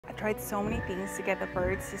tried so many things to get the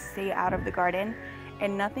birds to stay out of the garden,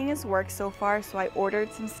 and nothing has worked so far, so I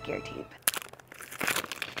ordered some scare tape.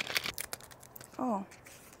 Oh.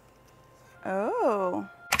 Oh.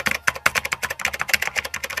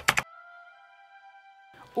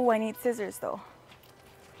 Oh, I need scissors though.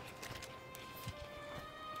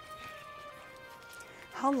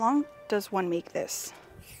 How long does one make this?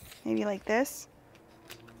 Maybe like this?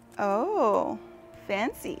 Oh,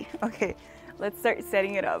 fancy. Okay, let's start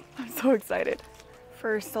setting it up. I'm so excited.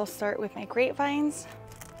 First, I'll start with my grapevines.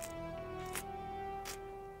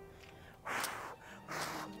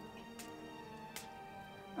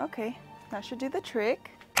 Okay, that should do the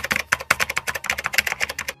trick.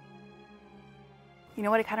 You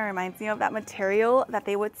know what it kind of reminds me of? That material that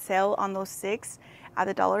they would sell on those sticks at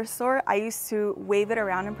the dollar store. I used to wave it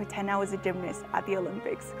around and pretend I was a gymnast at the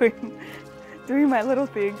Olympics. Doing my little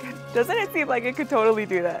thing. Doesn't it seem like it could totally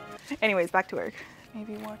do that? Anyways, back to work.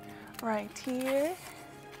 Maybe one right here.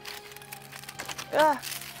 Ugh.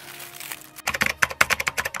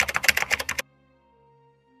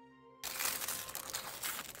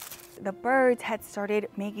 The birds had started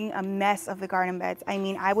making a mess of the garden beds. I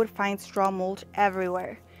mean, I would find straw mulch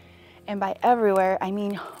everywhere. And by everywhere, I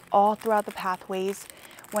mean all throughout the pathways.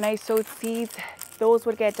 When I sowed seeds, those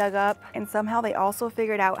would get dug up. And somehow they also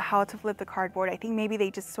figured out how to flip the cardboard. I think maybe they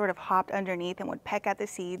just sort of hopped underneath and would peck at the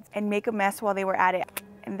seeds and make a mess while they were at it.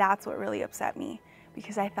 And that's what really upset me,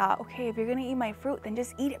 because I thought, okay, if you're gonna eat my fruit, then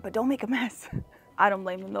just eat it, but don't make a mess. I don't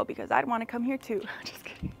blame them though, because I'd want to come here too. Just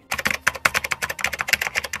kidding.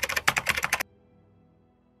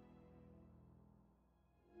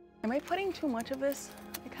 Am I putting too much of this?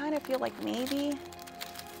 I kind of feel like maybe.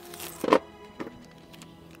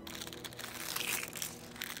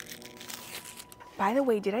 By the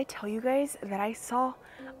way, did I tell you guys that I saw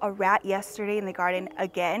a rat yesterday in the garden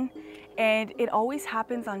again? And it always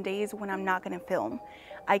happens on days when I'm not gonna film.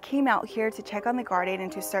 I came out here to check on the garden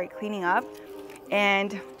and to start cleaning up,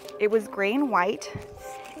 and it was gray and white,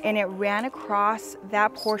 and it ran across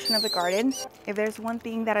that portion of the garden. If there's one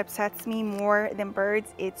thing that upsets me more than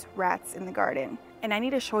birds, it's rats in the garden. And I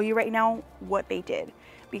need to show you right now what they did,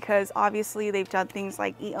 because obviously they've done things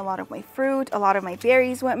like eat a lot of my fruit, a lot of my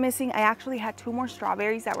berries went missing. I actually had 2 more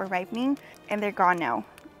strawberries that were ripening and they're gone now.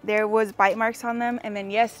 There was bite marks on them, and then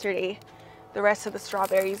yesterday the rest of the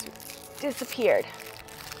strawberries disappeared.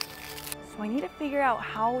 So I need to figure out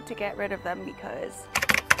how to get rid of them, because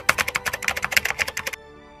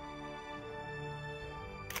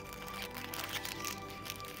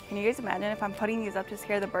can you guys imagine if I'm putting these up to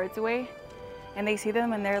scare the birds away and they see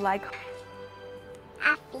them and they're like,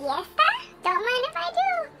 a fiesta? Don't mind if I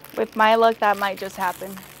do. With my luck, that might just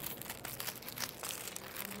happen.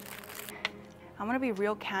 I'm gonna be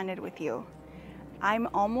real candid with you. I'm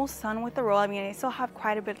almost done with the roll. I mean, I still have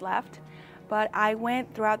quite a bit left, but I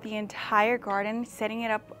went throughout the entire garden, setting it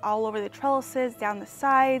up all over the trellises, down the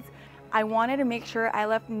sides. I wanted to make sure I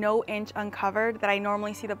left no inch uncovered that I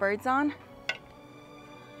normally see the birds on,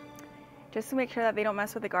 just to make sure that they don't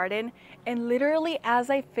mess with the garden. And literally as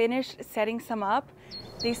I finished setting some up,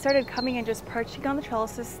 they started coming and just perching on the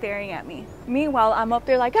trellises, staring at me. Meanwhile, I'm up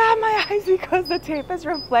there like, ah, my eyes, because the tape is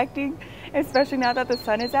reflecting, especially now that the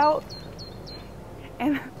sun is out.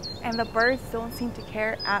 And the birds don't seem to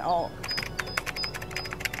care at all.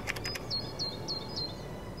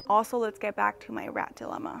 Also, let's get back to my rat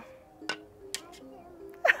dilemma.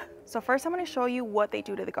 So first I'm gonna show you what they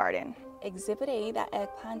do to the garden. Exhibit A, that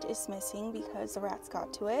eggplant is missing because the rats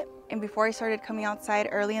got to it. And before I started coming outside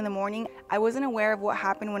early in the morning, I wasn't aware of what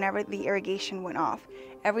happened whenever the irrigation went off.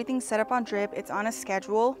 Everything's set up on drip, it's on a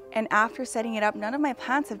schedule, and after setting it up, none of my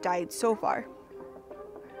plants have died so far.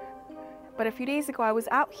 But a few days ago, I was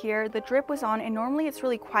out here, the drip was on, and normally it's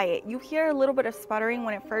really quiet. You hear a little bit of sputtering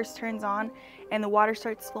when it first turns on and the water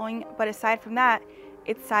starts flowing, but aside from that,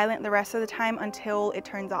 it's silent the rest of the time until it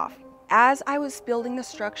turns off. As I was building the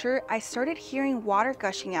structure, I started hearing water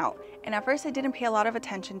gushing out. And at first I didn't pay a lot of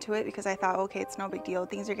attention to it because I thought, okay, it's no big deal,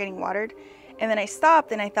 things are getting watered. And then I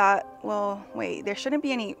stopped and I thought, well, wait, there shouldn't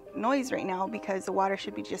be any noise right now because the water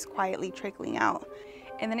should be just quietly trickling out.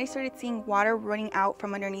 And then I started seeing water running out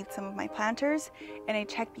from underneath some of my planters, and I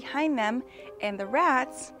checked behind them and the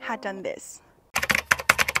rats had done this.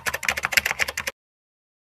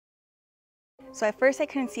 So at first I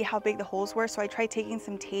couldn't see how big the holes were, so I tried taking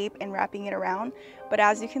some tape and wrapping it around. But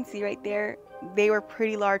as you can see right there, they were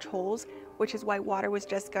pretty large holes, which is why water was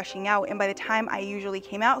just gushing out. And by the time I usually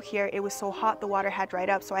came out here, it was so hot the water had dried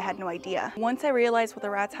up, so I had no idea. Once I realized what the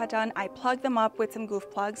rats had done, I plugged them up with some goof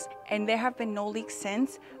plugs, and there have been no leaks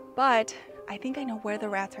since, but I think I know where the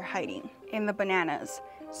rats are hiding. In the bananas.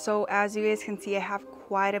 So as you guys can see, I have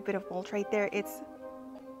quite a bit of mulch right there. Did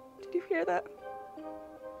you hear that?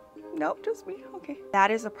 Nope, just me. Okay.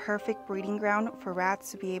 That is a perfect breeding ground for rats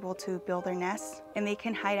to be able to build their nests, and they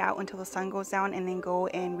can hide out until the sun goes down and then go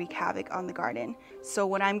and wreak havoc on the garden. So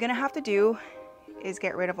what I'm gonna have to do is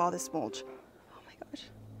get rid of all this mulch. Oh my gosh.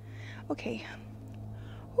 Okay.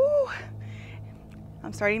 Whew.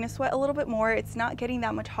 I'm starting to sweat a little bit more. It's not getting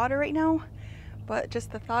that much hotter right now, but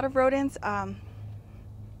just the thought of rodents,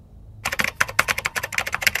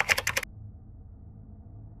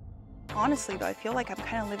 honestly though, I feel like I'm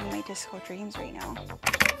kind of living my disco dreams right now.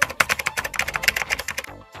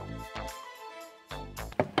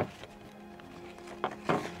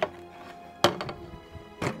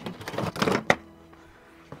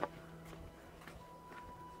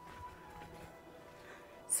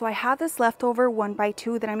 So I have this leftover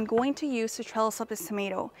 1x2 that I'm going to use to trellis up this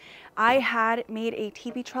tomato. I had made a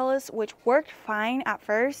teepee trellis, which worked fine at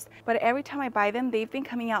first, but every time I buy them, they've been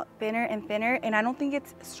coming out thinner and thinner, and I don't think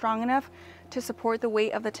it's strong enough to support the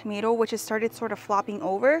weight of the tomato, which has started sort of flopping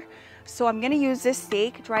over. So I'm gonna use this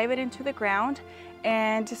stake, drive it into the ground,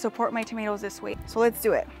 and to support my tomatoes this way. So let's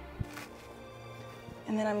do it.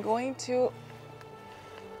 And then I'm going to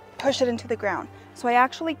push it into the ground. So I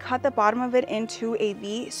actually cut the bottom of it into a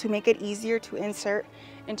V to make it easier to insert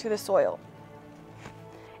into the soil.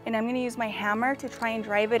 And I'm going to use my hammer to try and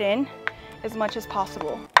drive it in as much as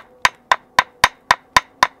possible.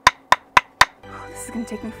 Oh, this is going to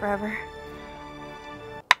take me forever.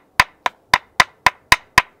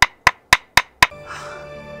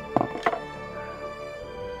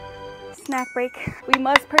 Snack break. We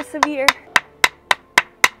must persevere.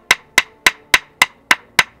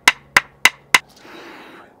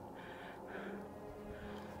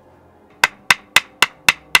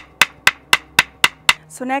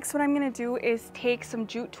 So next what I'm gonna do is take some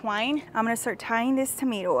jute twine. I'm gonna start tying this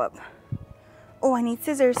tomato up. Oh, I need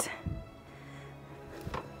scissors.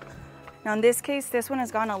 Now in this case, this one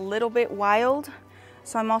has gone a little bit wild,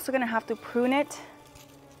 so I'm also gonna have to prune it.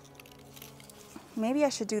 Maybe I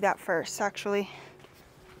should do that first, actually.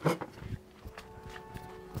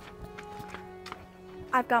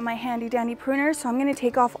 I've got my handy dandy pruner, so I'm gonna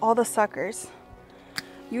take off all the suckers.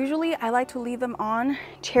 Usually I like to leave them on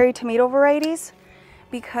cherry tomato varieties,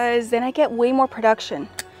 because then I get way more production.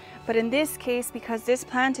 But in this case, because this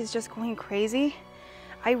plant is just going crazy,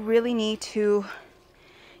 I really need to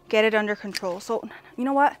get it under control. So you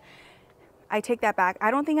know what? I take that back.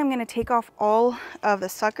 I don't think I'm gonna take off all of the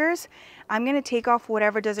suckers. I'm gonna take off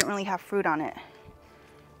whatever doesn't really have fruit on it.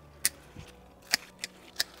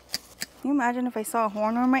 Can you imagine if I saw a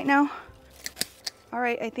hornworm right now? All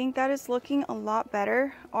right, I think that is looking a lot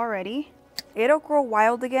better already. It'll grow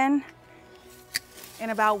wild again in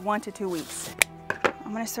about 1 to 2 weeks.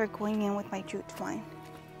 I'm gonna start going in with my jute twine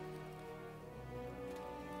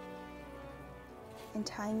and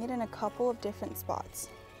tying it in a couple of different spots.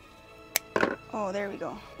 Oh, there we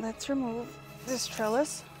go. Let's remove this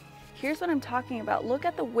trellis. Here's what I'm talking about. Look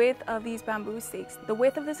at the width of these bamboo stakes. The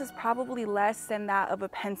width of this is probably less than that of a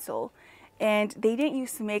pencil. And they didn't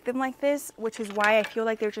used to make them like this, which is why I feel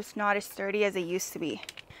like they're just not as sturdy as they used to be.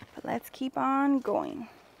 But let's keep on going.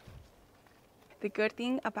 The good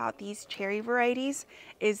thing about these cherry varieties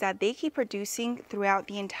is that they keep producing throughout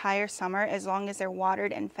the entire summer as long as they're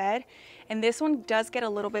watered and fed. And this one does get a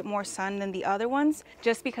little bit more sun than the other ones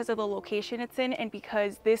just because of the location it's in and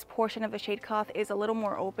because this portion of the shade cloth is a little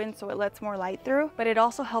more open, so it lets more light through. But it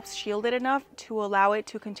also helps shield it enough to allow it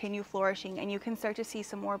to continue flourishing, and you can start to see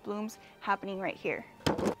some more blooms happening right here.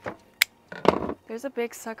 There's a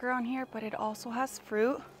big sucker on here, but it also has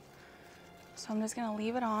fruit. So I'm just gonna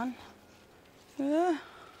leave it on.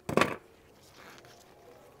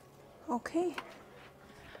 Okay.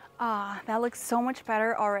 Ah, that looks so much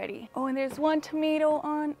better already. Oh, and there's one tomato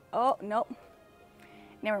on. Oh, nope.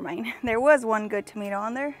 Never mind. There was one good tomato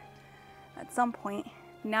on there at some point.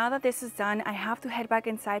 Now that this is done, I have to head back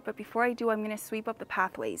inside, but before I do, I'm gonna sweep up the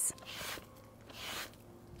pathways.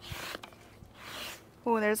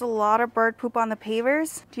 Oh, there's a lot of bird poop on the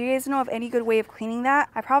pavers. Do you guys know of any good way of cleaning that?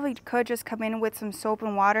 I probably could just come in with some soap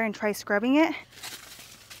and water and try scrubbing it.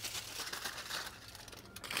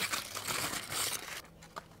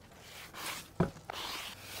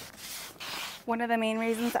 One of the main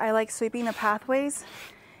reasons I like sweeping the pathways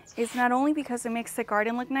is not only because it makes the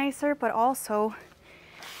garden look nicer, but also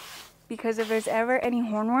because if there's ever any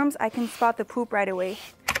hornworms, I can spot the poop right away.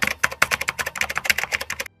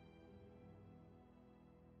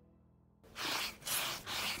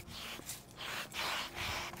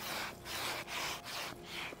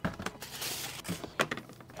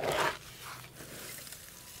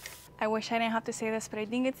 I wish I didn't have to say this, but I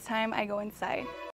think it's time I go inside.